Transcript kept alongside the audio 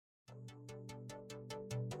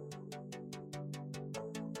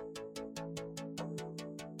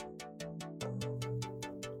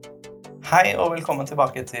Hei og velkommen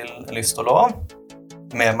tilbake til Lyst og lov.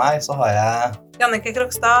 Med meg så har jeg Jannicke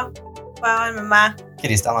Krokstad, og jeg har med meg.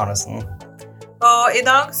 Kristian Arnesen. Og i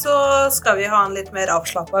dag så skal vi ha en litt mer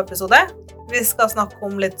avslappet episode. Vi skal snakke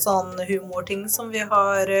om litt sånn humorting som vi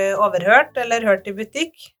har overhørt eller hørt i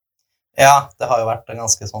butikk. Ja, det har jo vært en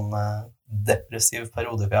ganske sånn depressiv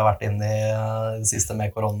periode vi har vært inne i det siste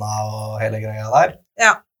med korona og hele greia der.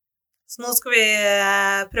 Ja, så nå skal vi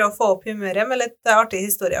prøve å få opp humøret med litt artige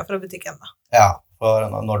historier fra butikken. Ja, for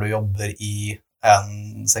når du jobber i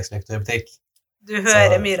en sexleketøybutikk, Du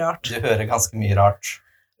hører mye rart. Du hører ganske mye rart.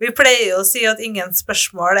 Vi pleier jo å si at ingen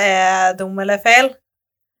spørsmål er dum eller feil.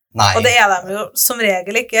 Nei. Og det er de jo som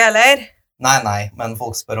regel ikke, eller? Nei, men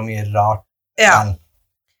folk spør om mye rart. Ja. Men,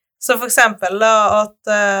 Så for eksempel da,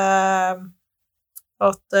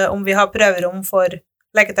 at om vi har prøverom for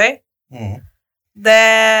leketøy, det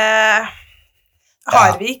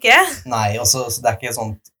har vi ikke. Nei, så det er ikke et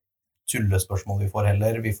sånt tullespørsmål vi får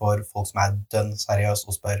heller. Vi får folk som er dønn seriøse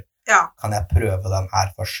og spør, kan jeg prøve den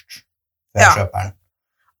her først før jeg kjøper den?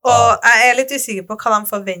 Og jeg er litt usikker på hva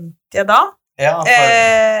de forventer da. Ja,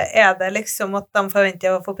 Er det liksom at de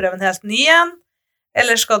forventer å få prøve en helt ny en?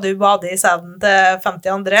 Eller skal du bade i sæden til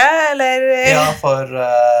 50 andre, eller?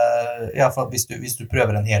 Ja, for hvis du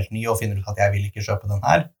prøver en helt ny og finner ut at jeg vil ikke kjøpe den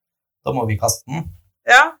her, da må vi kaste den.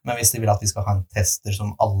 Ja. Men hvis de vil at vi skal ha en tester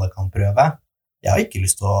som alle kan prøve, jeg har ikke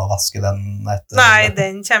lyst til å vaske den etter... Nei,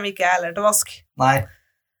 den kommer ikke jeg heller til å vaske. Nei.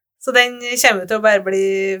 Så den kommer til å bare bli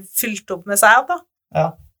fylt opp med sæd, da. Ja.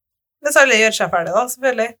 Hvis alle gjør seg ferdig, da,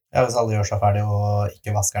 selvfølgelig. Ja, hvis alle gjør seg ferdig og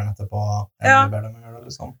ikke vasker den etterpå, ber dem gjøre det,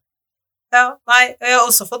 liksom. Ja, nei, jeg har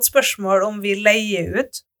også fått spørsmål om vi leier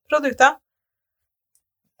ut produkter.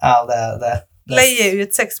 Ja, det. Leier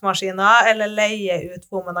ut sexmaskiner, eller leier ut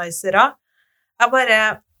womanizere. Jeg bare...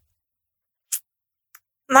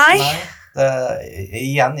 Nei.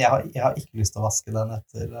 Igjen, jeg har ikke lyst til å vaske den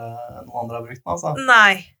etter noen andre har brukt den, altså.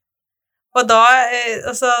 Nei. Og da,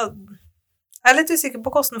 altså, jeg er litt usikker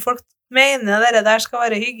på hvordan folk mener det der skal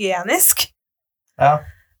være hygienisk. Ja.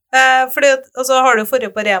 Fordi at, altså, har du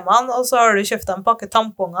forrige på Reman, og så har du kjøpt en pakke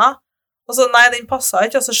tamponger, og så, nei, den passer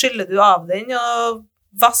ikke, og så skyller du av den, og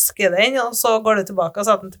vasker den, og så går du tilbake og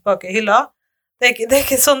setter den tilbake i hylla. Det er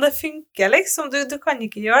ikke sånn det funker, liksom. Du kan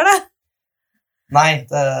ikke gjøre det. Nei,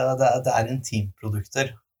 det er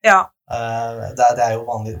intimprodukter. Ja. Det er jo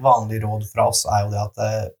vanlig råd fra oss er jo det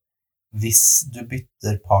at hvis du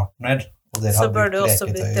bytter partner, og dere så har bør du bytt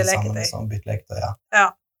også bytte leketøy sammen, så bytt leketøy, ja. Ja,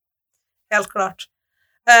 helt klart.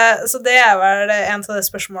 Så det er vel en av de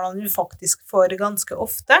spørsmålene vi faktisk får ganske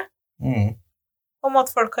ofte, om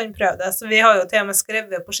at folk kan prøve det. Så vi har jo til og med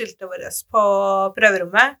skrevet på skiltet vårt på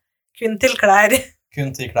prøverommet, kun til klær.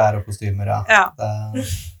 Kun til klær og kostymer, ja.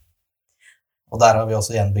 Og der har vi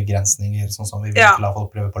også igjen begrensninger, sånn som vi vil la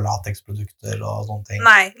folk prøve på latexprodukter og sånne ting.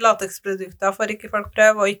 Nei, latexprodukter får ikke folk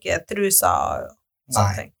prøve, og ikke truser og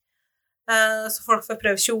sånne ting. Så folk får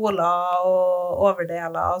prøve kjoler og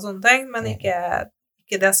overdeler og sånne ting, men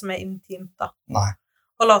ikke det som er intimt, da. Nei.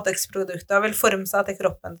 Og latexprodukter vil forme seg til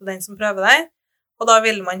kroppen til den som prøver det, og da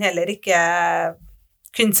vil man heller ikke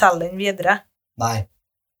kunne selge den videre. Nei.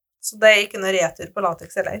 Så det er ikke noe retur på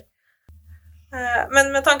latex heller.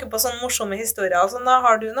 Men med tanke på sånne morsomme historier, altså, da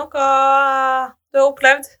har du noe du har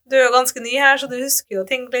opplevd. Du er jo ganske ny her, så du husker jo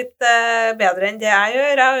ting litt bedre enn det jeg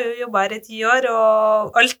gjør. Jeg har jo jobbet her i 10 år,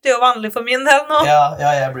 og alt er jo vanlig for min del nå. Ja,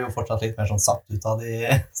 jeg blir jo fortsatt litt mer sånn satt ut av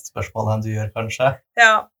de spørsmålene enn du gjør, kanskje.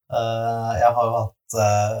 Ja. Jeg har jo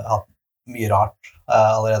hatt mye rart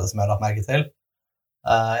allerede som jeg har lagt merke til.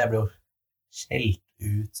 Jeg ble jo skjelt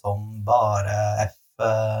ut som bare F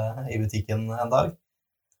i butikken en dag.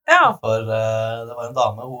 Ja. For det var en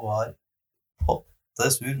dame, hun var potte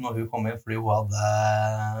sur når hun kom inn, fordi hun hadde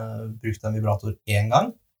brukt en vibrator en gang,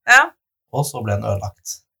 og så ble den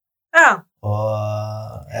ødelagt. Ja.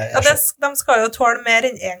 Og de skal jo tåle mer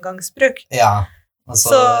enn engangsbruk. Ja,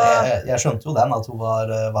 så jeg skjønte jo den, at hun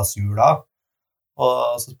var sur da,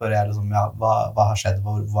 og så spør jeg liksom, hva har skjedd,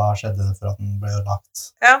 hva skjedde for at den ble ødelagt?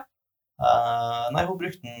 Ja. Nei, hun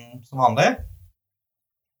brukte den som vanlig,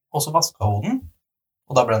 og så vasket hun den,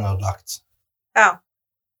 og da ble den ødelagt. Ja,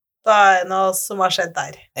 da er det noe som har skjedd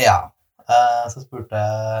der. Ja, så spurte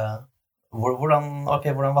jeg,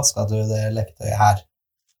 hvordan vasket du det leketøyet her?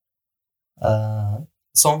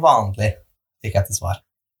 Som vanlig, fikk jeg til svar.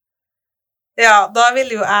 Ja, da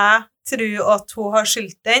vil jo jeg tro at hun har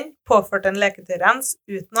skylt den, påført en leketøyrens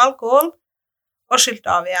uten alkohol, og skylt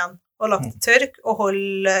av igjen, og lagt tørk, og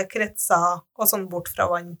holde kretser og sånn bort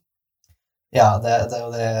fra vann. Ja, det er jo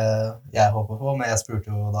det jeg håper på, men jeg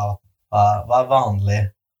spurte jo da, hva er vanlig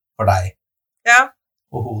for deg? Ja.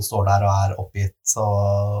 Og hun står der og oppgitt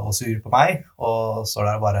og sur på meg, og står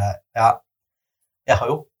der og bare, ja, jeg har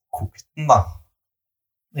jo kokt den da.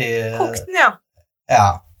 Kokt den, ja. Ja.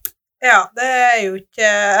 Ja, det jo ikke...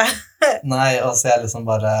 Nei, og så jeg liksom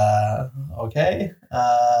bare, ok,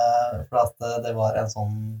 for at det var en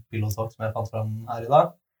sånn pilotokk som jeg fant frem her i dag.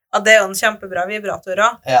 Ja, det jo en kjempebra vibrator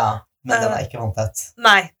også. Ja, men den ikke vanntett.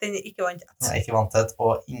 Nei, den ikke vanntett. Den ikke vanntett,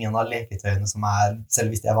 og ingen av leketøyene som selv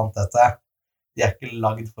hvis de vanntette, de ikke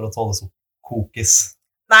lagd for å tåles å kokes.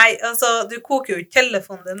 Nei, altså, du koker jo ikke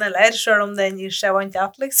telefonen din heller, selv om den ikke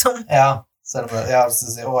vanntett, liksom. Ja, selv om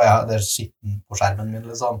det skitten på skjermen min,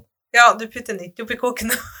 liksom. Ja, du putter den ikke oppi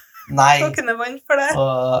kokende vann for det.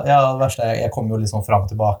 Og, ja, det verste jeg kom jo liksom fram og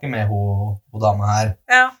tilbake med hun dame her.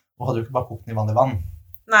 Ja. Og hadde jo ikke bare kokt den i vanlig vann.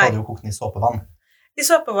 Nei. Hadde jo kokt den i såpevann. I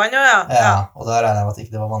såpevann, ja. Ja, og da regner jeg med at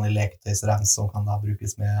ikke det var vanlig leketøysrens som kan da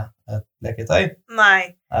brukes med et leketøy.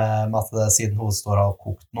 Nei. Med at siden hun står og har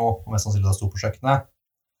kokt noe, og mest sannsynlig da sto på kjøkkenet,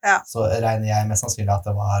 så regner jeg mest sannsynlig at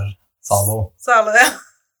det var Zalo. Zalo, ja.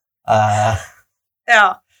 Ja.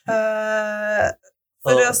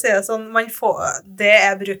 For å si det sånn,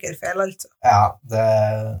 det brukerfeil, altså. Ja,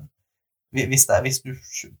 hvis du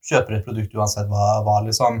kjøper et produkt uansett hva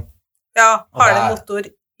liksom... Ja, har det motor,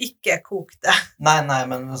 ikke kok det. Nei,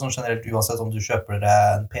 men sånn generelt uansett om du kjøper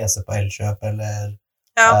en PC på Elkjøp, eller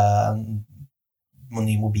en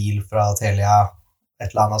ny mobil fra Telia, et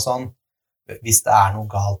eller annet sånn, hvis det noe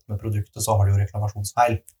galt med produktet, så har du jo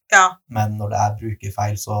reklamasjonsfeil. Ja. Men når det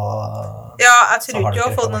brukerfeil, så... Ja, jeg tror ikke du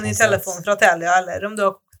har fått noen ny telefon fra Telia, eller om du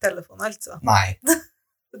har kokt telefon, altså. Nei.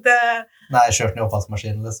 Nei, jeg kjørte den i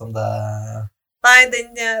oppvaskmaskinen, liksom. Nei,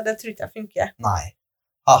 det tror ikke jeg funker. Nei.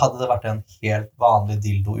 Hadde det vært en helt vanlig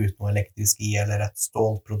dildo uten noe elektrisk i, eller et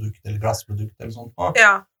stålprodukt, eller glassprodukt, eller sånt, så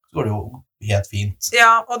går det jo helt fint.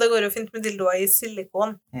 Ja, og det går jo fint med dildoer i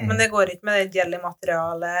silikon, men det går ikke med det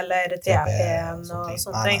jelly-materialet, eller TFP-en og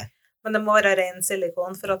sånne ting. Men det må være ren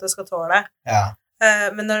silikon for at det skal tåle det. Ja.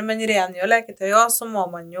 Men når man rengjør leketøy også, så må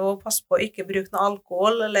man jo passe på å ikke bruke noe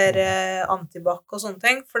alkohol, eller antibac og sånne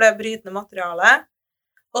ting, for det brytende materialet.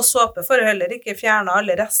 Og såpe får jo heller ikke fjerne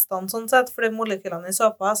alle restene, sånn sett, fordi molekylene i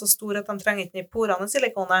såpa så store at de trenger ikke i porene i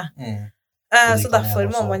silikonet. Så derfor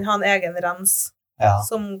må man ha en egen rens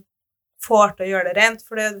som får til å gjøre det rent,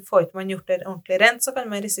 for får ikke man gjort det ordentlig rent, så kan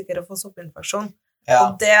man risikere å få soppinfeksjon. Og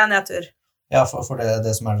det nedtur. Ja, for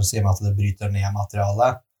det som det sier med at det bryter ned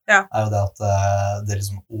materialet, jo det at det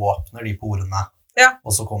liksom åpner de porene,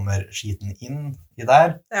 og så kommer skiten inn i der,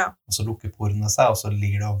 og så lukker porene seg, og så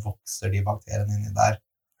ligger det og vokser de bakteriene inn i der.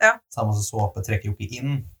 Samme som såpe trekker jo ikke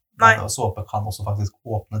inn, men såpe kan også faktisk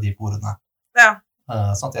åpne de porene.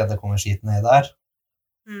 Sånn at det kommer skiten ned der,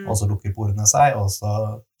 og så lukker porene seg, og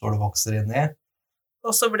så står det og vokser inn i.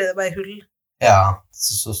 Og så blir det bare hull. Ja,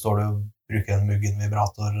 så står det og bruker en muggen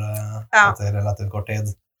vibrator etter relativt kort tid.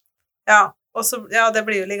 Ja, og så, det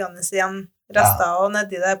blir jo liggende igjen rester og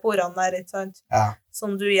nedi de porene der, ikke sant? Som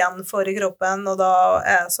du igjen får i kroppen, og da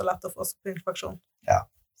det så lett å få soppinfeksjon. Ja.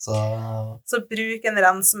 Så bruk en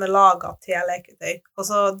rens som laget til leketøy.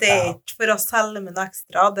 Altså, det ikke for å selge med noe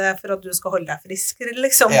ekstra, det for at du skal holde deg frisk,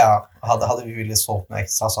 liksom. Ja, hadde vi villig solgt noe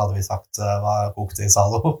ekstra, så hadde vi sagt hva kokte i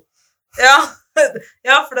Zalo. Ja,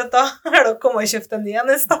 for da har dere kommet og kjøpt en ny en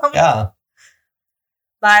i stedet. Ja.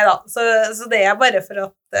 Neida, så det bare for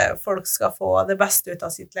at folk skal få det beste ut av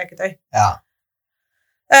sitt leketøy. Ja.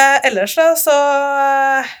 Ellers da, så...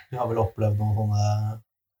 Du har vel opplevd noen sånne...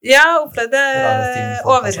 Ja, opplevde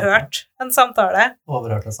overhørt en samtale.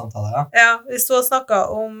 Overhørt en samtale, ja. Ja, vi stod og snakket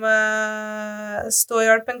om stå og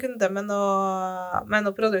hjelpe en kunde med noen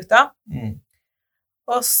produkter.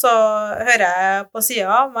 Og så hører jeg på siden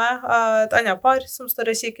av meg et annet par som står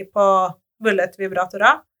og kikker på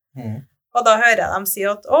bullet-vibratorer. Og da hører jeg dem si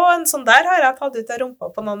at en sånn der har jeg tatt ut av rumpa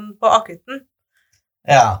på noen på akutten.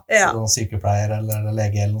 Ja, så noen sykepleier eller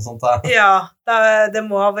lege eller noe sånt da. Ja, det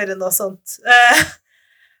må være noe sånt.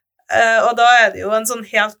 Og da det jo en sånn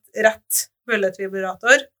helt rett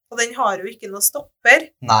bullet-vibrator, og den har jo ikke noe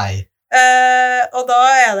stopper. Nei. Og da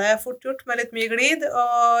det fort gjort med litt mye glid,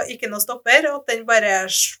 og ikke noe stopper, og den bare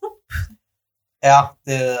svopp. Ja,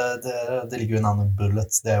 det ligger jo i navnet bullet,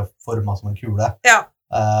 det jo formet som en kule. Ja.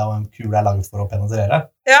 Og en kule laget for å penetrere.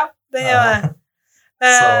 Ja, den det.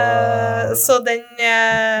 Så den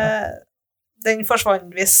forsvant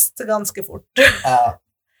visst ganske fort. Ja,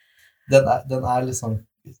 den liksom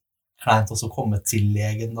kleint også å komme til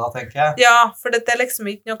legen da, tenker jeg. Ja, for det liksom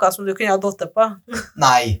ikke noe som du kunne ha dottet på.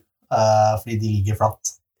 Nei, fordi de ligger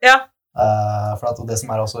flatt. Ja. For at det som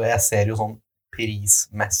også, jeg ser jo sånn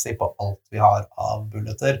prismessig på alt vi har av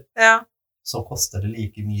bulleter, så koster det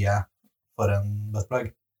like mye for en buttplug.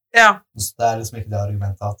 Ja. Så det liksom ikke det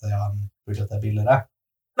argumentet at en bullet billigere.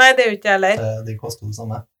 Nei, det jo ikke heller. Det koster det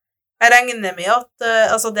samme. Jeg regner med at,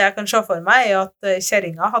 altså det jeg kan se for meg at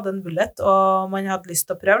kjæringa hadde en bullet, og man hadde lyst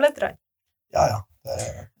til å prøve litt. Ja.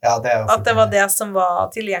 Det jo at det var det som var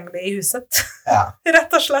tilgjengelig i huset. Ja.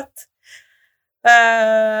 Rett og slett.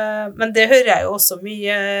 Men det hører jeg jo også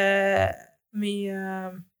mye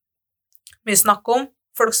snakk om.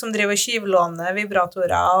 Folk som driver og kyvlåner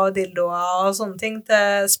vibratorer og dildoer og sånne ting,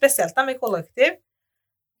 spesielt dem i kollektiv.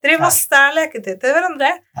 Driver og stjæler leketøy til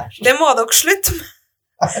hverandre. Det må dere slutte med.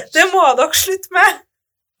 Det må dere slutte med.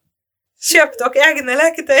 Kjøp dere egne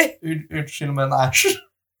leketøy. Unnskyld, men æsj.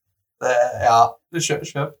 Ja, kjøp.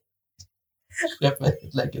 Kjøp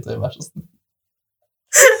leketøy, vær så snill.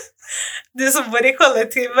 Du som bor i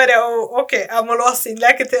kollektiv, bare, ok, jeg må låse inn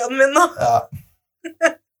leketøyene mine nå. Ja.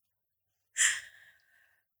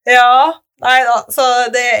 Ja, nei da, så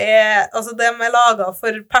det altså det er laget for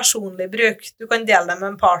personlig bruk. Du kan dele det med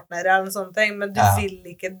en partner eller en sånn ting, men du vil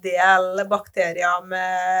ikke dele bakterier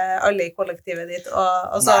med alle i kollektivet ditt.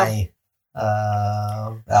 Altså, nei.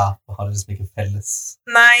 Du har liksom ikke felles.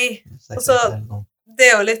 Nei, altså, det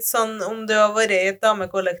er jo litt sånn, om du har vært i et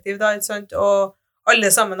damekollektiv da, ikke sant, og alle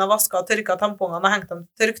sammen har vasket og tørket tampongene og hengt dem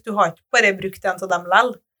til tørk, du har ikke bare brukt en av dem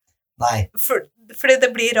lell. Nei. Fordi det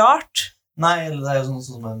blir rart. Nei, det er jo sånn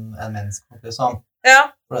som en menneske, liksom.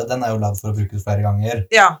 Ja. For den er jo laget for å brukes flere ganger.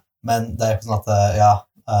 Ja. Men det er jo ikke sånn at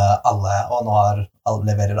alle, og nå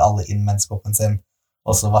leverer alle inn menneskeoppen sin,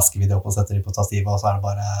 og så vasker vi det opp og setter de på stativet, og så er det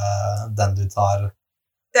bare den du tar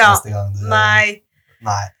neste gang du... Nei.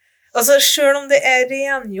 Altså, selv om det er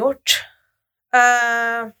rengjort,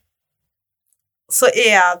 så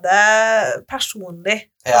er det personlig.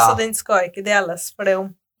 Altså, den skal ikke deles for det om.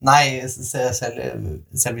 Nei,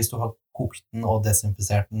 selv hvis du har kokt den og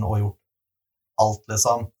desinfisert den og gjort alt,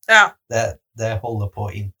 liksom. Ja. Det holder på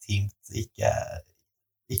intimt, ikke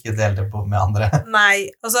del det med andre.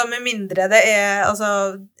 Nei, altså med mindre det altså,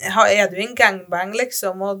 er du en gangbang,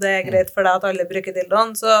 liksom, og det er greit for deg at alle bruker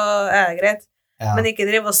dildoen, så er det greit. Ja. Men ikke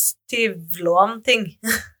drive og styvlåne ting.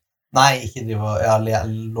 Nei, ikke drive og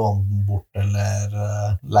låne den bort,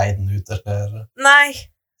 eller leie den ut, eller... Nei.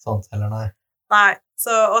 Sånt, eller nei. Nei,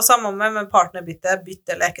 og sammen med partnerbytte,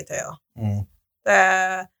 bytte leketøyer.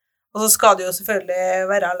 Og så skal du jo selvfølgelig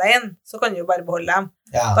være alene, så kan du jo bare beholde dem.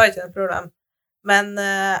 Ja. Det er ikke noe problem. Men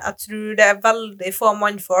jeg tror det er veldig få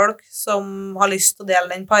mannfolk som har lyst til å dele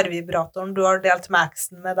den parvibratoren du har delt med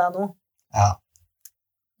eksen med deg nå. Ja.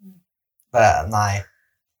 Nei.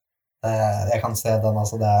 Jeg kan se den,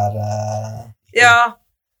 altså, det er... Ja,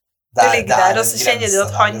 det ligger der, og så kjenner du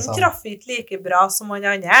at han liksom traff ikke like bra som han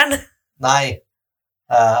andre. Nei,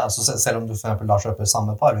 altså selv om du for eksempel da kjøper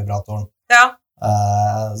samme parvibratoren,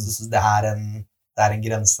 det er en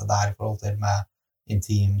grense der i forhold til med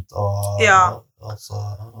intimt og så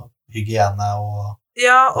hygiene og...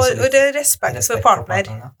 Ja, og respekt for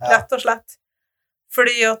partner, rett og slett.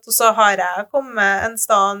 Fordi at så har jeg kommet en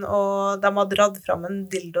sted, og de har dratt frem en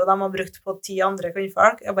dildo de har brukt på 10 andre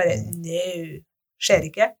kvinnfolk. Jeg bare, skjer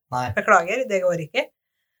ikke. Nei. Beklager, det går ikke.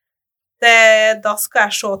 Da skal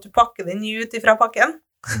jeg se at du pakker den ut fra pakken.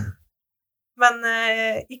 Men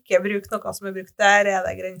ikke bruk noe som er brukt. Der er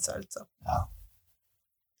det grenser, altså. Ja.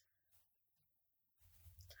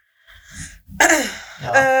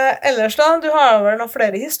 Ellers da, du har vel noen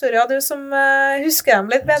flere historier, du som husker dem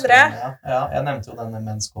litt bedre. Ja, jeg nevnte jo denne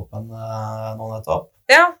menneskeoppen nå nettopp.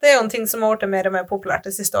 Ja, det er jo en ting som har vært mer og mer populært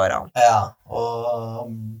de siste årene. Ja,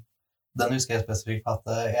 og den husker jeg spesifikt at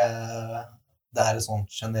det er et sånt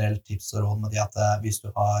generelt tips og råd med de at hvis du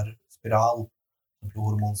har spiral,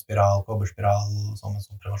 hormonspiral, kobberspiral som en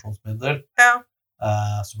sånn prevensjonsmiddel,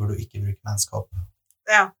 så bør du ikke bruke menneskeopp.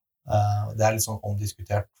 Ja. Det er litt sånn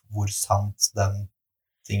omdiskutert hvor sant den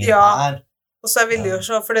tingen er. Og så vil jeg jo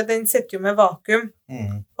se, for den sitter jo med vakuum,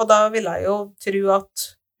 og da vil jeg jo tro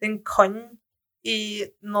at den kan i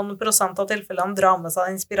noen prosent av tilfellene dra med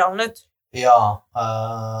seg den spiralen ut. Ja,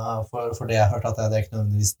 for det jeg har hørt at det er ikke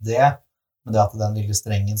nødvendigvis det, men det at den lille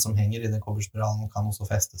strengen som henger i den kobberspiralen kan også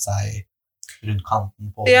feste seg rundt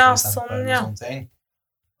kanten på den, for eksempel, eller sånne ting.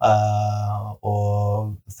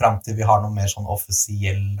 Og frem til vi har noen mer sånn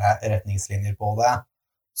offisielle retningslinjer på det,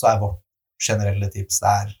 så er vårt generelle tips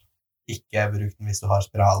der ikke bruk den hvis du har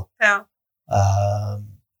spiral. Ja.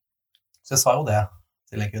 Så jeg sa jo det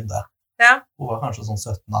til en kunde. Ja. Hun var kanskje sånn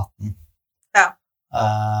 17-18. Ja.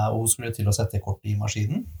 Og hun skulle til å sette kortet i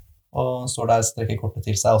maskinen, og står der, strekker kortet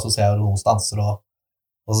til seg, og så ser jeg at hun stanser,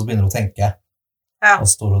 og så begynner hun å tenke. Ja. Og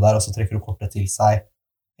så står hun der, og så trekker hun kortet til seg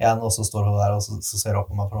igjen, og så står hun der, og så ser hun opp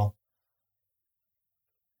på meg for noen.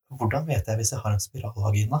 Hvordan vet jeg hvis jeg har en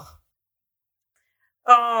spiralvagina?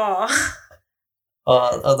 Og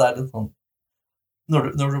det litt sånn,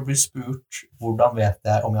 når du blir spurt hvordan vet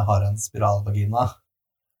jeg om jeg har en spiralvagina,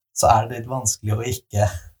 så det litt vanskelig å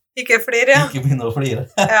ikke flire, ja. Ikke begynne å flire.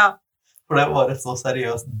 Ja. For det var et så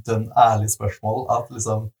seriøst, dønn ærlig spørsmål at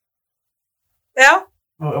liksom... Ja.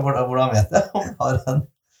 Hvordan vet jeg om jeg har en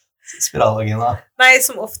spiralvagina? Nei,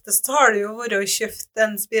 som oftest har du jo vært og kjøpt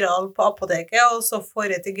en spiral på apoteket, og så får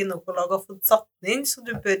jeg til gynekolog og fått satt den inn, så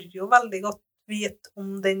du bør jo veldig godt vite om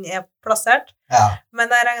den plassert. Ja. Men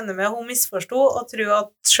jeg regner med hun misforstod og tror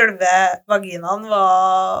at selve vaginaen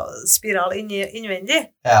var spiral innvendig.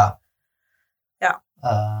 Ja. Ja.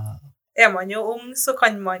 Man jo ung, så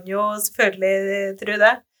kan man jo selvfølgelig tro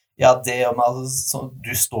det. Ja, det om altså,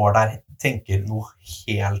 du står der, tenker noe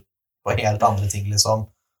på helt andre ting, liksom,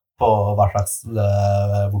 på hva slags,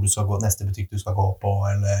 hvor du skal gå, neste butikk du skal gå på,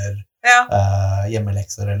 eller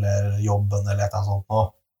hjemmelekser, eller jobben, eller et eller annet sånt nå.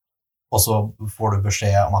 Og så får du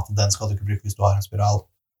beskjed om at den skal du ikke bruke hvis du har en spiral.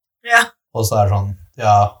 Ja. Og så det sånn,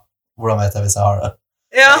 ja, hvordan vet jeg hvis jeg har det?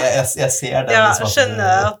 Ja. Jeg ser det. Ja, liksom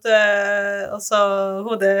skjønner at altså,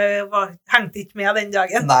 hodet hengte ikke med den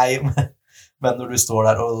dagen. Nei, men når du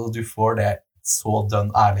står der, og du får det så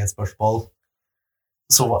dønn ærlige spørsmål,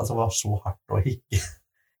 så var det så hardt å ikke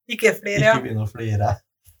flire, ikke begynne å flire.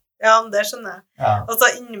 Ja, det skjønner jeg. Ja. Altså,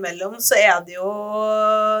 innimellom så det jo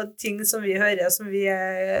ting som vi hører, som vi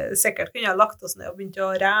sikkert kunne ha lagt oss ned og begynt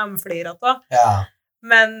å remflire av. Ja.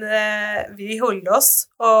 Men vi holder oss,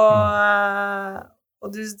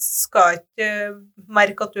 og du skal ikke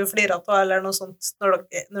merke at du flirer av eller noe sånt når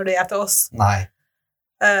du til oss. Nei.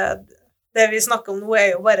 Det vi snakker om nå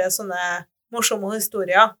jo bare sånne morsomme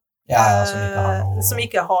historier. Ja, som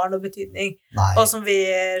ikke har noe betydning. Nei. Og som vi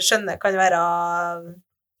skjønner kan være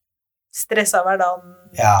stresset hverdagen,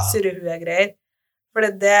 surrehue-greier. For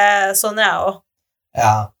sånn jeg også.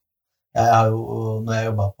 Ja. Jeg har jo, når jeg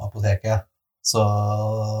jobbet på apoteket, så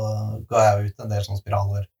ga jeg ut en del sånne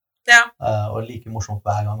spiraler. Ja. Og like morsomt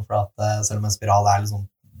hver gang, for at selv om en spiral liksom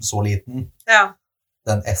så liten,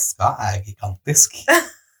 den eska gigantisk.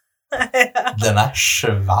 Den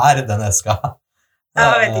svær, den eska.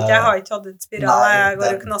 Jeg vet ikke, jeg har ikke hatt et spiral, jeg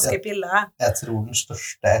går og knasker pille. Jeg tror den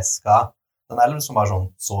største eska, den liksom bare sånn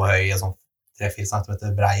så høy, sånn 3-4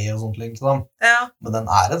 cm brei og sånt, liksom. Ja. Men den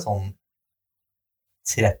en sånn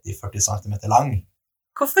 30-40 cm lang.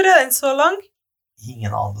 Hvorfor den så lang?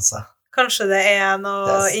 Ingen anelse. Kanskje det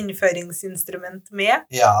noe innføringsinstrument med?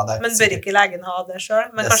 Ja, men bør ikke legen ha det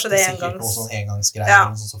selv? Men kanskje det sikkert noe sånn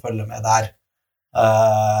engangsgreier som følger med der.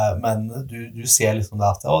 Men du ser liksom det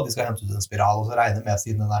at de skal hente ut en spiral, og så regner med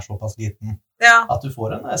siden den såpass liten at du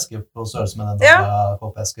får en eske på størrelse med den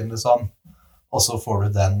koppesken, liksom. Og så får du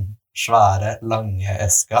den svære, lange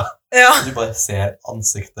eska. Ja. Du bare ser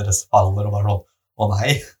ansiktet deres faller og bare sånn, å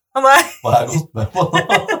nei, hva har jeg gått med på nå?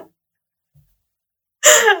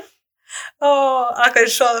 Jeg kan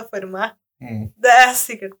se det for meg. Det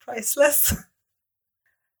sikkert priceless.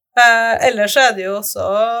 Ellers det jo også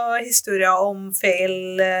historier om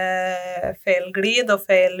feil glid og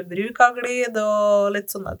feil bruk av glid og litt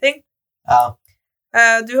sånne ting. Ja.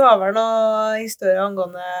 Du har vel noen historier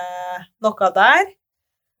angående noe der?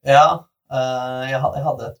 Ja, jeg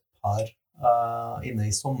hadde et par inne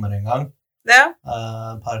i sommer en gang. Ja.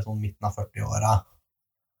 Et par sånn midten av 40-åra.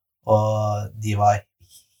 Og de var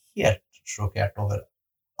helt sjokkert over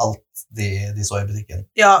alt de så i butikken.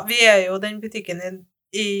 Ja, vi jo den butikken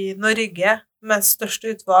i Norge med størst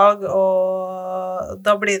utvalg, og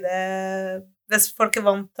da blir det, hvis folk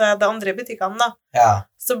vant til de andre butikkene da,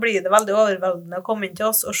 så blir det veldig overveldende å komme inn til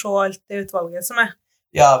oss og se alt det utvalget som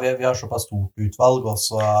Ja, vi har såpass stort utvalg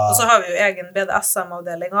også. Og så har vi jo egen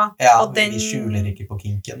BDSM-avdeling også. Ja, vi skjuler ikke på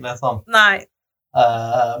kinken, liksom. Nei.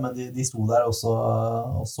 Men de sto der også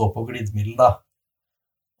og så på glidemiddel, da.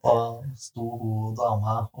 Og sto god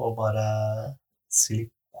dame og bare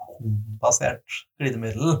silikonbasert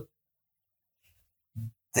glidemiddel.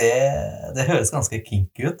 Det høres ganske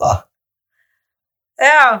kinky ut, da.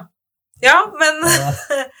 Ja, men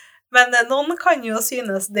noen kan jo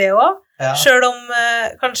synes det også. Ja. Selv om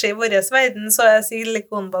kanskje i vår verden så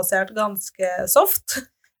silikonbasert ganske soft.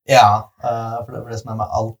 Ja, for det som med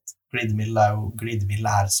alt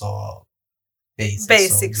glidemiddel så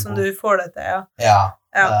basic som du får det til, ja.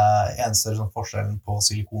 Eneste forskjellen på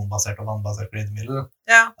silikonbasert og vannbasert glidemiddel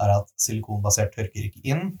at silikonbasert tørker ikke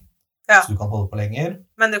inn, så du kan holde på lenger.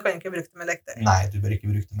 Men du kan ikke bruke det med leketøy. Nei, du bør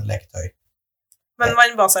ikke bruke det med leketøy. Men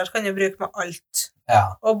vannbasert kan du bruke med alt. Ja.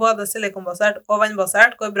 Og både silikonbasert og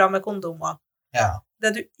vannbasert går bra med kondomer. Ja.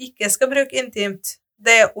 Det du ikke skal bruke intimt,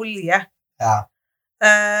 det olje. Ja.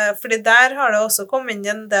 Fordi der har det også kommet inn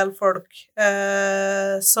en del folk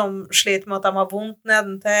som sliter med at de har vondt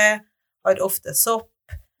nedentil, har ofte sopp,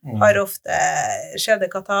 har ofte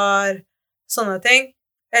skjedekatarr, sånne ting,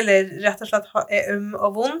 eller rett og slett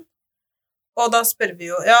og vond. Og da spør vi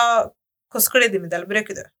jo, ja, hvilken glidemiddel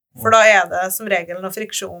bruker du? For da det som regel noe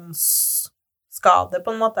friksjonsskade,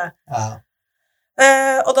 på en måte. Ja.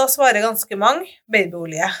 Og da svarer ganske mange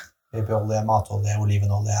babyolje. Babyolje, matolje,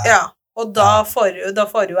 olivenolje. Ja, og da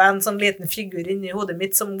får jo en sånn liten figur inn i hodet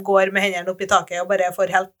mitt som går med hendene opp i taket og bare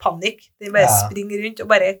får helt panikk. De bare springer rundt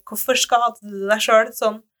og bare, hvorfor skader du deg selv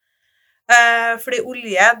sånn? Fordi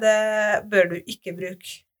olje, det bør du ikke bruke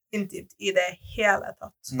intimt i det hele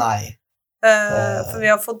tatt. Nei. For vi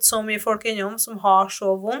har fått så mye folk innom som har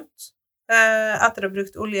så vondt etter å ha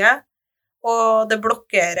brukt olje, og det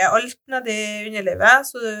blokkerer alt nede i underlivet,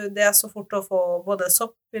 så det så fort å få både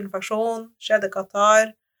soppinfeksjon,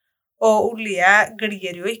 skjedekatarr, og olje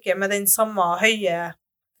glir jo ikke med den samme høye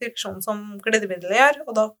friksjonen som glidemiddel gjør,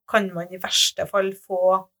 og da kan man i verste fall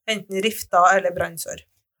få enten rifter eller brannsår.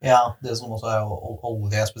 Ja, det som også jo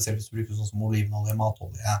olje, spesielt hvis du bruker sånn som olivenolje,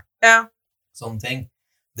 matolje, sånne ting,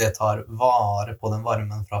 det tar vare på den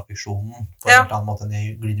varmen fra friksjonen på en helt annen måte enn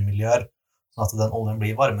det glidemiddel gjør, sånn at den oljen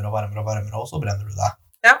blir varmere og varmere og varmere, og så brenner du det.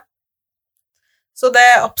 Ja. Så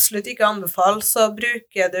det absolutt ikke anbefalt, så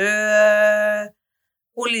bruker du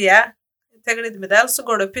olje til glidemiddel, så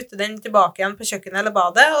går du og putter den tilbake igjen på kjøkkenet eller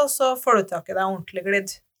badet, og så får du tak i deg ordentlig glid.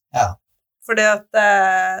 Ja. Fordi at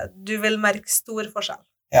du vil merke stor forskjell.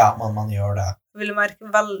 Ja, man gjør det. Du vil merke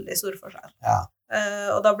veldig stor forskjell. Ja.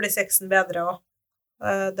 Og da blir sexen bedre også.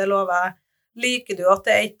 Det lover jeg. Liker du at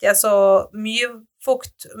det ikke så mye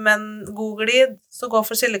fukt, men god glid, så gå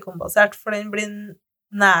for silikonbasert, for den blir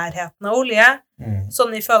nærheten av olje,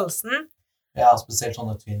 sånn i følelsen. Ja, spesielt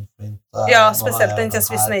sånne tynnflyt. Ja, spesielt den til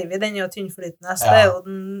Swiss Navy, den jo tynnflytende, så det jo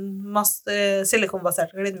den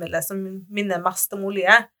silikonbaserte glidemiddelet som minner mest om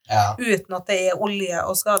olje, uten at det olje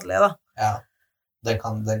og skadelig, da. Ja, den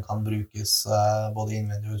kan brukes både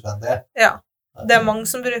innvendig og utvendig. Ja. Det mange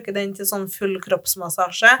som bruker den til sånn full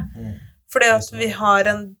kroppsmassasje, fordi at vi har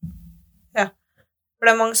for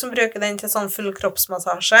det mange som bruker den til sånn full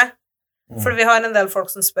kroppsmassasje, for vi har en del folk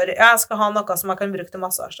som spør, jeg skal ha noe som jeg kan bruke til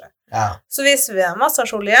massasje. Ja. Så viser vi en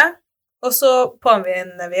massasjeolje, og så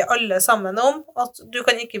påminner vi alle sammen om at du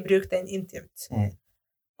kan ikke bruke den intimt.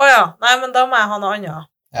 Nei, men da må jeg ha noe annet.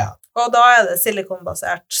 Ja. Og da det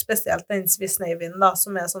silikonbasert, spesielt den Swiss Navyen da,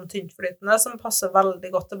 som sånn tyntflytende, som passer veldig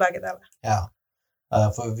godt til begge deler. Ja,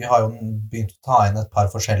 for vi har jo begynt å ta inn et par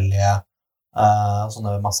forskjellige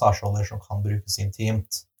sånne massasjeoljer som kan brukes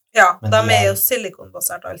intimt. Ja, men de jo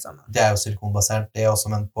silikonbasert alle sammen. Det jo silikonbasert, det også,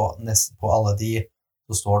 men på alle de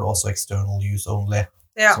så står det også external use only,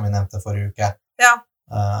 som vi nevnte forrige uke. Ja.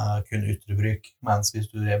 Kun ytre bruk, mens hvis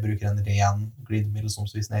du bruker en ren glidemiddel som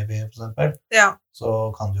Swiss Navy for eksempel, så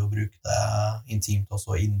kan du jo bruke det intimt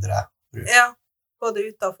også indre bruk. Ja, både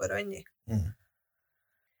utenfor og inni.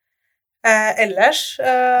 Ellers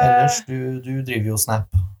du driver jo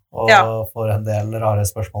Snap og får en del rare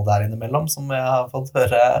spørsmål der innimellom som jeg har fått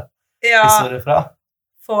høre historier fra.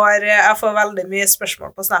 Jeg får veldig mye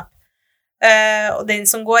spørsmål på Snap. Og den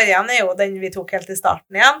som går igjen jo den vi tok helt i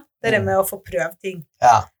starten igjen, det med å få prøve ting.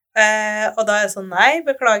 Ja. Og da det sånn, nei,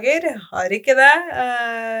 beklager, har ikke det.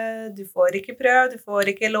 Du får ikke prøve, du får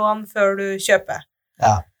ikke lån før du kjøper.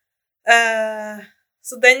 Ja.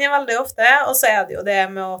 Så den veldig ofte, og så det jo det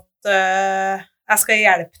med at jeg skal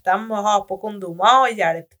hjelpe dem å ha på kondomer, og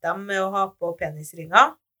hjelpe dem med å ha på penisringer.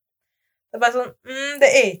 Det bare sånn, det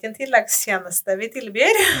ikke en tilleggstjeneste vi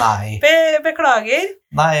tilbyr. Nei. Beklager.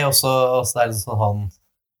 Nei, også det litt sånn...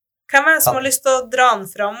 Hvem det som har lyst til å dra den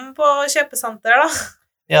fram på kjøpesenter, da?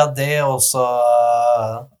 Ja, det også...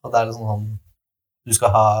 Og det litt sånn... Du skal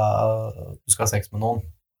ha sex med noen.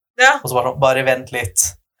 Ja. Og så bare sånn, bare vent litt.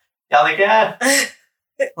 Jannicke!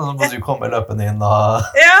 Og så må du komme løpende inn og...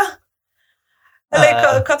 Ja. Eller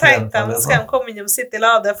hva tenkte de? Skal de komme inn og sitte i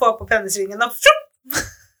lade, få på penisringen og...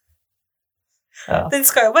 Ja. Den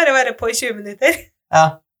skal jo bare være på i 20 minutter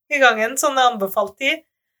i gangen, sånn anbefalt tid.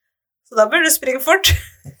 Så da bør du springe fort.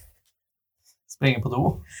 Springe på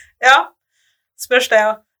do? Ja, spørs det,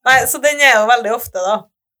 ja. Nei, så den jo veldig ofte, da.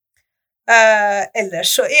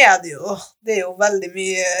 Ellers så det jo veldig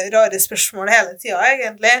mye rare spørsmål hele tiden,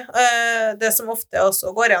 egentlig. Det som ofte også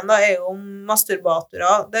går igjen, da, jo om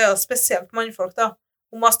masturbatorer. Det jo spesielt mannfolk, da.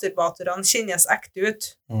 Om masturbatorene kjennes ekte ut.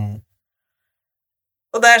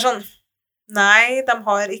 Og det sånn... Nei, de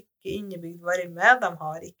har ikke innebygd varme, de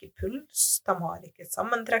har ikke puls, de har ikke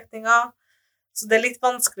sammentrekninger. Så det litt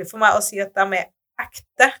vanskelig for meg å si at de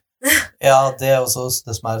ekte. Ja, det også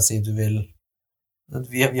det som å si du vil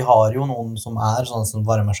Vi har jo noen som sånn som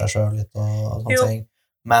varmer seg selv litt og sånne ting,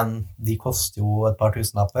 men de koster jo et par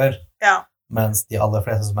tusenlapper, mens de aller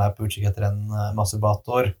fleste som på utkikk etter en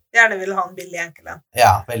masturbator gjerne vil ha en billig enkel en.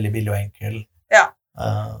 Ja, veldig billig og enkel. Ja.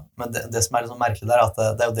 Men det som liksom merkelig der, at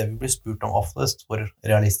det jo det vi blir spurt om oftest, hvor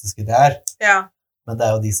realistiske det Ja. Men det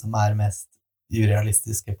jo de som mest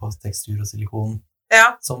urealistiske på tekstur og silikon,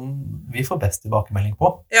 som vi får best tilbakemelding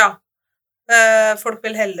på. Ja. Folk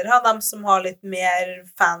vil heller ha dem som har litt mer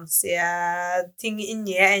fancy ting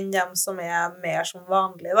inni enn dem som mer som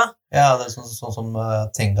vanlig, da. Ja, det sånn som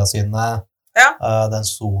Tenga sine, den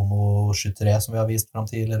Sono 23 som vi har vist frem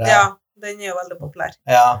tidligere. Ja, den jo veldig populær.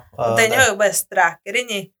 Ja. Den har jo bare streker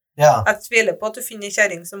inni. Ja. Jeg tviler på at du finner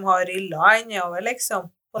kjæring som har riller inni over,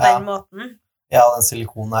 liksom, på den måten. Ja, den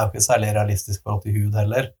silikonen jo ikke særlig realistisk forhold til hud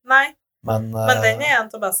heller. Nei, men den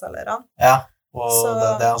en av bestselgerne. Ja. Og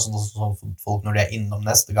det jo sånn folk når de innom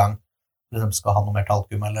neste gang for eksempel skal ha noe mer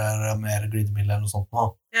talkum eller mer glidemiddel eller noe sånt nå,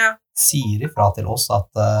 sier ifra til oss at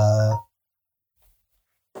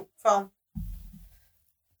faen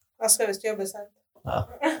jeg skal visst jobbe sent.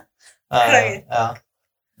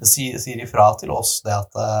 Sier ifra til oss det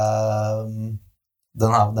at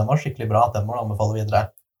den var skikkelig bra, at den må du anbefale videre.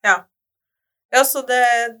 Ja, så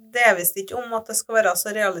det visst ikke om at det skal være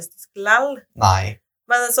så realistisk lell. Nei.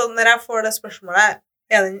 Men så når jeg får det spørsmålet,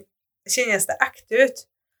 kjennes det ekte ut?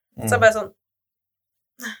 Så bare sånn,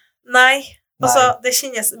 nei. Altså, det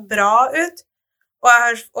kjennes bra ut. Og jeg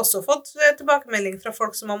har også fått tilbakemelding fra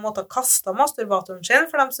folk som har måttet kaste masturbatoren sin,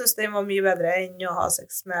 for de synes det var mye bedre enn å ha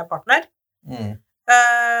sex med partner.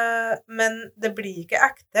 Men det blir ikke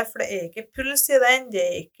ekte, for det ikke puls i den, det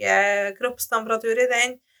ikke kroppstemperatur i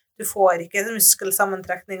den, du får ikke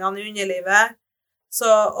muskelsammentrekningene i underlivet. Så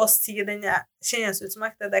å si den kjennes ut som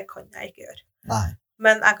ekte, det kan jeg ikke gjøre. Nei.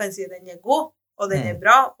 Men jeg kan si den god, og den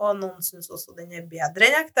bra, og noen synes også den bedre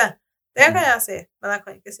enn ekte. Det kan jeg si, men jeg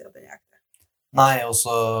kan ikke si at den ekte. Nei,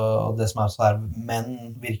 også det som så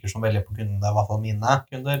menn virker som veldig på kundene, i hvert fall mine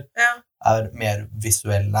kunder, mer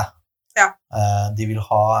visuelle. Ja. De vil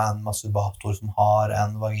ha en masturbator som har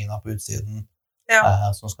en vagina på utsiden,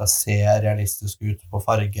 som skal se realistisk ut på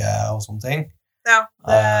farge og sånne ting. Ja,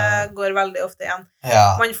 det går veldig ofte igjen.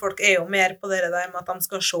 Ja. Mannfolk jo mer på det der med at de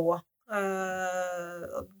skal se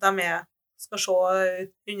skal se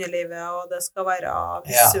underlivet, og det skal være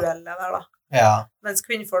visuelle der da. Ja. Mens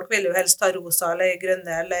kvinnfolk vil jo helst ta rosa, eller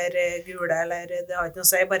grønne, eller gule, eller det har ikke noe å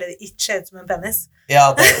si, bare det ikke ser ut som en penis. Ja,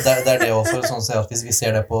 det det også, sånn at hvis vi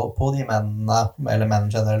ser det på de mennene, eller menn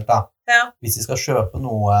generelt da, hvis de skal kjøpe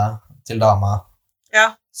noe til dama,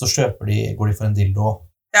 så går de for en dildo.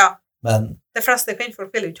 Ja. Men de fleste kvinnfolk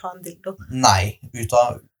vil jo ikke ha en dildo. Nei, ut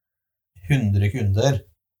av 100 kunder,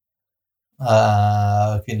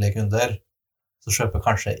 kvinnelige kunder, så kjøper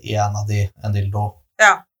kanskje en av de en dildo.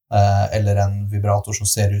 Ja. Eller en vibrator som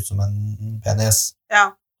ser ut som en penis. Ja.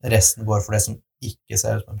 Resten går for det som ikke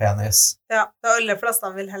ser ut som en penis. Ja, de aller fleste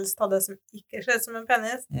vil helst ha det som ikke ser ut som en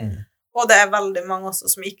penis. Og det veldig mange også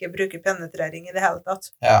som ikke bruker penetrering i det hele tatt.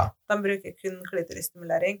 Ja. De bruker kun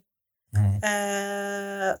klitoristimulering.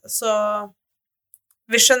 Så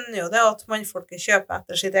vi skjønner jo det at mannfolket kjøper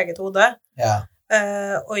etter sitt eget hode,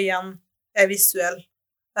 og igjen visuell,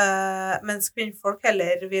 mens kvinnfolk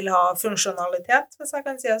heller vil ha funksjonalitet, hvis jeg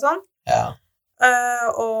kan si det sånn,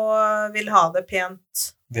 og vil ha det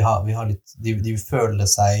pent. Vi har litt, de føler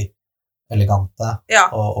seg elegante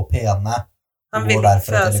og pene, de vil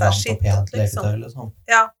føle seg skitt liksom.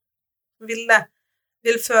 Ja,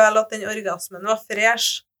 vil føle at den orgasmen var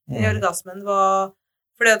fresh. Den orgasmen var,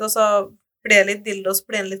 fordi at også ble litt dildo, så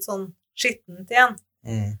ble den litt sånn skittent igjen.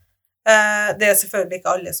 Det selvfølgelig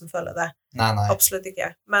ikke alle som føler det. Nei. Absolutt ikke.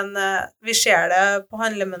 Men vi ser det på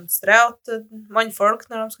handlemønstret, at mannfolk,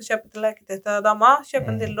 når de skal kjøpe til leketøy til damer, kjøper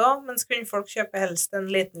en dildo, mens kvinnfolk kjøper helst en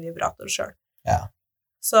liten vibrator selv. Ja.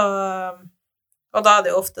 Så, og da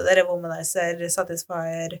det jo ofte det Womanizer,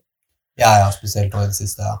 Satisfyer. Ja, spesielt nå i det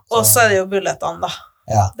siste, Og så det jo bulletene da.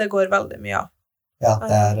 Ja. Det går veldig mye av. Ja,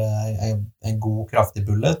 det en god, kraftig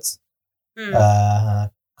bullet.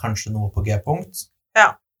 Kanskje noe på G-punkt.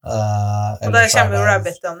 Ja. Og der kommer jo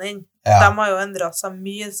rabbitene inn. De har jo endret seg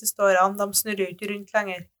mye de siste årene. De snurrer jo ikke rundt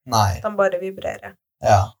lenger. Nei. De bare vibrerer.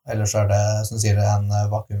 Ja, ellers det, som sier det, en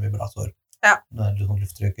vakuumvibrator. Ja. En sånn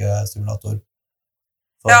lufttrykkestimulator.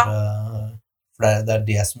 For det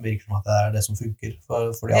det som virker som at det det som funker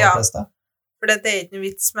for de aller fleste. For det ikke noe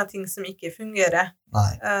vits med ting som ikke fungerer.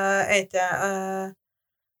 Nei.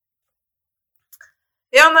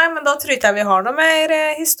 Ja, nei, men da tror ikke jeg vi har noe mer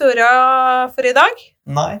historier for i dag.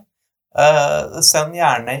 Nei. Send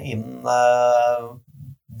gjerne inn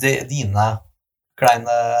dine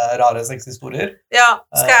kleine, rare sexhistorier. Ja,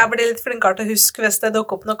 skal jeg bli litt flinkere til å huske hvis det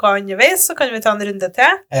dukker opp noe underveis, så kan vi ta en runde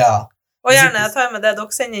til. Ja. Og gjerne ta med det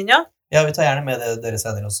dere sender inn, ja. Ja, vi tar gjerne med det dere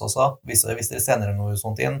sender oss også. Hvis dere sender noe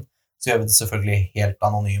sånt inn, så gjør vi det selvfølgelig helt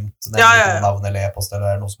anonymt. Navn eller e-post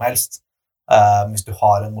eller noe som helst. Hvis du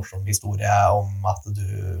har en morsom historie om at du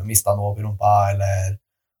mistet noe opp i rumpa, eller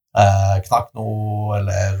knakk noe,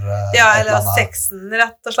 eller eller at sexen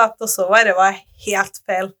rett og slett også bare var helt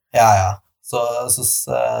feil. Ja. Så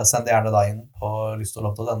send det gjerne da inn på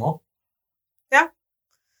lystolov.no. Ja.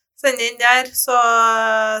 Send det inn der, så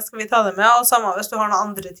skal vi ta det med. Og samme hvis du har noen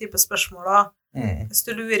andre typer spørsmål da. Hvis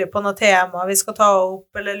du lurer på noe tema vi skal ta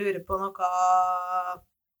opp, eller lurer på noe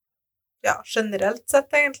generelt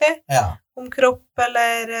sett egentlig. Om kropp,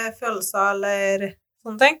 eller følelser, eller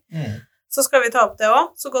sånne ting. Så skal vi ta opp det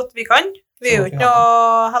også, så godt vi kan. Vi er jo ikke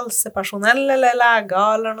noe helsepersonell, eller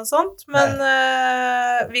leger, eller noe sånt, men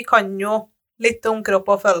vi kan jo litt om kropp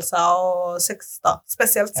og følelser og sex da.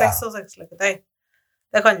 Spesielt sex og sexleketøy.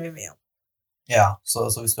 Det kan vi mye om. Ja, så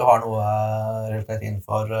hvis du har noe relatert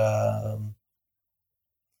innenfor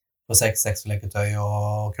sex, sexleketøy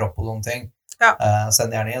og kropp og sånne ting,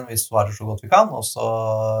 send gjerne inn, vi svarer så godt vi kan, og så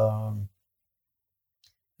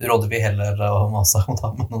råder vi heller om også å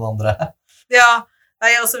ta med noen andre. Ja,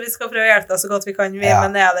 vi skal prøve å hjelpe deg så godt vi kan,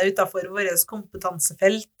 men er det utenfor vårt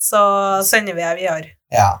kompetansefelt, så sender vi det videre.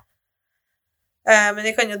 Ja. Men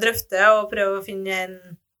vi kan jo drøfte og prøve å finne en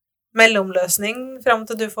mellomløsning frem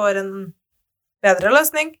til du får en bedre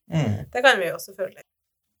løsning. Det kan vi jo selvfølgelig.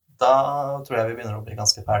 Da tror jeg vi begynner å bli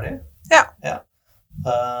ganske ferdig. Ja.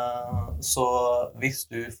 Så hvis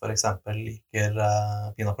du for eksempel liker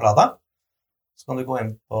Pina Colada, så kan du gå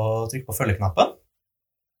inn og trykke på følgeknappen.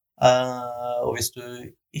 Og hvis du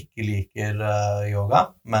ikke liker yoga,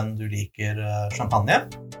 men du liker champagne,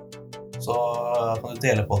 så kan du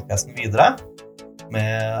dele podcasten videre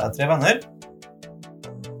med 3 venner.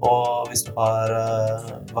 Og hvis du har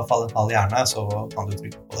i hvert fall en halv hjerne, så kan du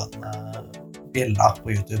trykke på den bjella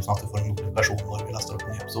på YouTube, sånn at du får en notifikasjon når vi laster opp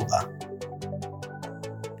en ny episode.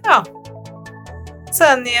 Ja. Så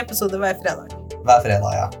en ny episode hver fredag. Hver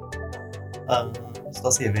fredag, ja. Så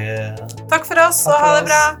da sier vi takk for oss, og ha det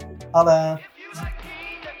bra. Ha det.